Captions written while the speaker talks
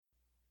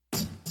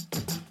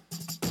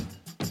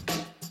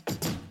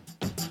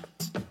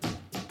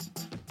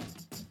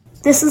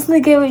This is the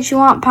Get What You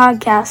Want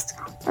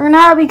podcast. Learn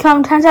how to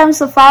become 10 times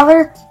the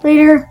father,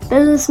 leader,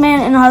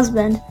 businessman, and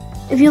husband.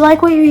 If you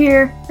like what you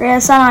hear, rate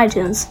us on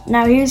iTunes.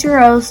 Now here's your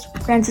host,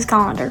 Francis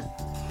Collender.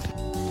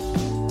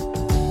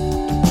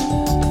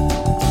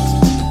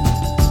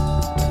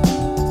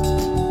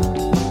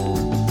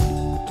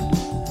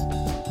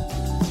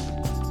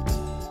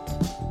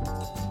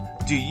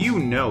 Do you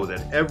know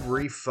that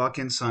every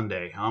fucking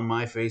Sunday on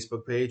my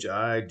Facebook page,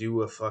 I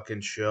do a fucking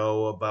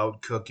show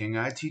about cooking?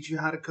 I teach you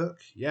how to cook.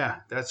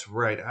 Yeah, that's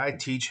right. I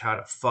teach how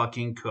to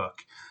fucking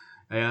cook.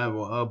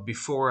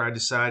 Before I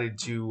decided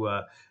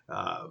to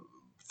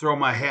throw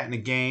my hat in the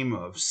game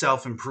of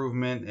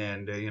self-improvement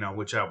and,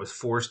 which I was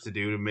forced to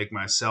do to make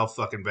myself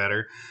fucking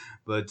better.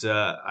 But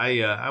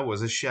I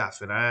was a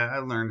chef and I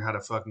learned how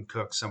to fucking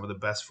cook some of the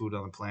best food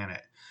on the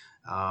planet.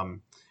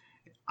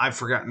 I've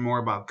forgotten more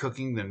about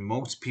cooking than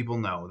most people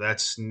know.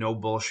 That's no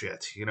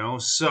bullshit,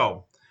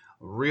 So,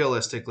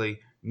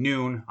 realistically,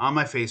 noon on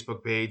my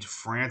Facebook page,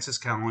 Francis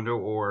Collender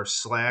or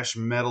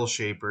 /Metal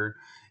Shaper,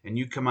 and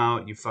you come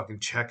out, you fucking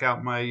check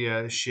out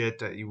my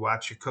shit, you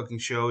watch your cooking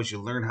shows, you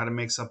learn how to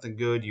make something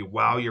good, you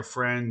wow your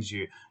friends,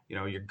 your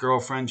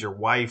girlfriends, your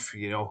wife,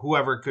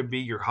 whoever it could be,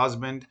 your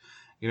husband,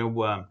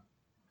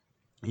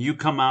 you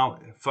come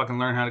out, fucking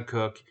learn how to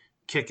cook,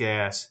 kick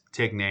ass,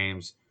 take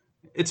names.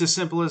 It's as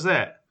simple as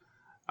that.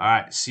 All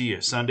right, see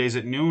you Sundays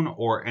at noon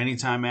or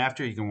anytime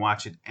after. You can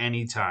watch it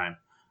anytime.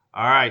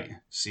 All right,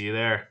 see you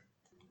there.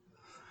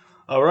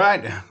 All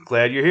right,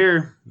 glad you're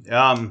here.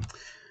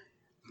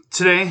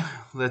 Today,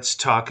 let's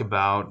talk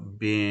about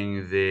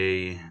being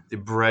the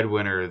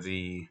breadwinner,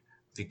 the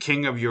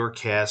king of your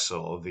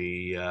castle,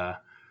 the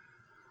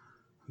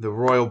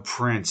royal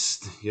prince.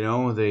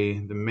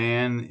 The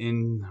man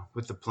in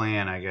with the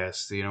plan. I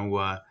guess.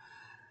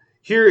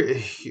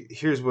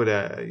 Here's what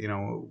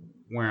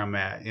where I'm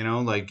at.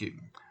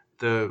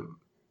 The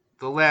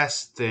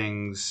last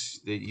things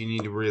that you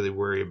need to really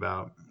worry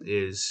about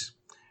is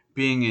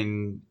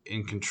being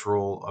in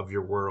control of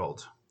your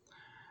world.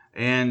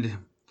 And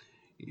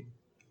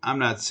I'm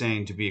not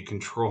saying to be a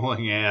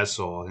controlling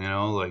asshole,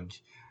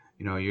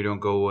 you don't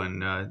go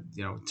and,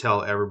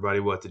 tell everybody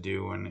what to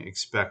do and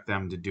expect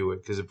them to do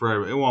it because it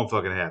won't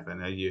fucking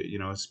happen.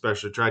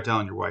 Especially try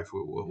telling your wife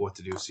what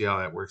to do. See how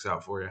that works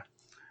out for you.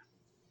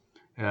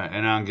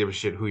 And I don't give a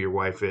shit who your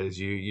wife is.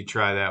 You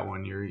try that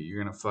one,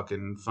 you're gonna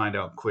fucking find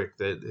out quick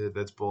that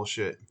that's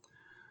bullshit.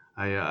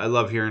 I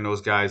love hearing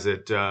those guys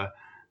that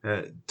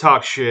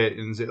talk shit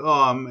and say,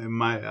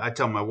 I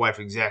tell my wife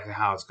exactly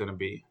how it's gonna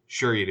be.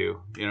 Sure you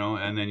do,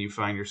 and then you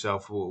find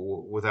yourself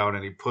without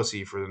any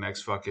pussy for the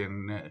next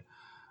fucking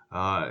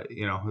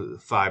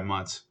 5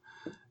 months,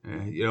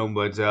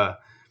 But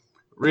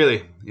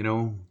really,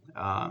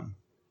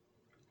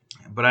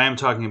 but I am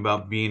talking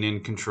about being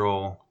in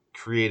control.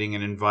 Creating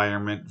an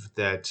environment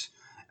that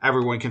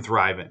everyone can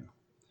thrive in,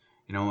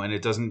 and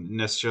it doesn't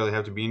necessarily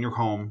have to be in your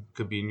home. It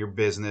could be in your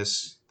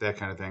business, that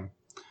kind of thing.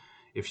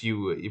 If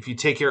you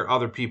take care of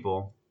other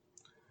people,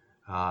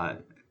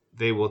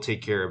 they will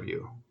take care of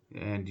you,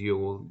 and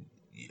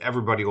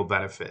everybody will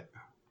benefit.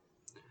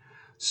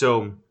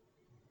 So,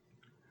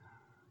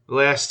 the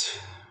last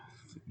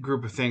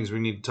group of things we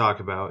need to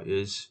talk about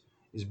is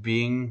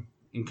being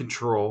in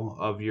control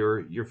of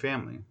your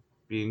family,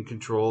 being in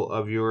control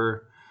of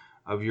your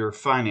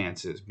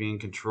finances, be in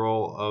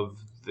control of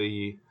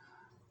the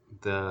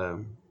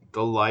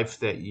life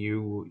that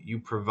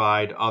you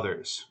provide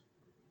others.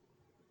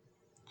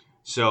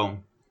 So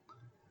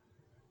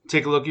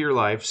take a look at your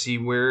life, see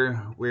where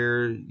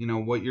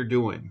what you're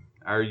doing.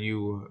 Are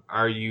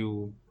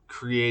you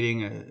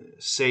creating a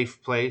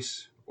safe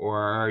place, or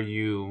are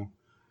you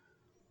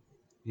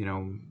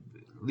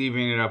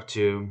leaving it up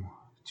to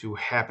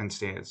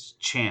happenstance,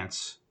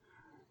 chance?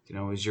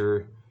 Is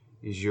your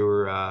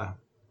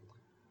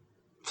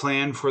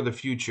plan for the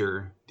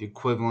future the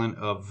equivalent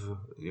of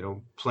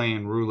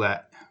playing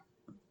roulette?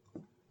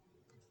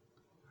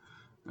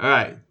 All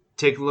right,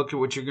 take a look at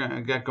what you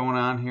got going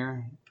on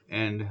here,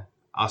 and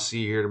I'll see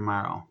you here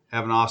tomorrow.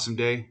 Have an awesome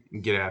day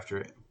and get after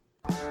it.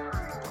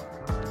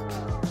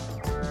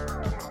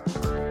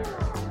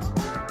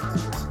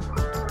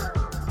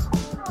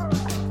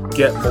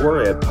 Get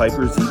more at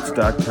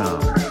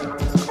piperseats.com.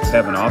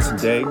 Have an awesome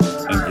day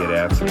and get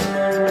after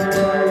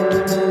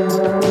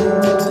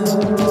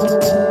it.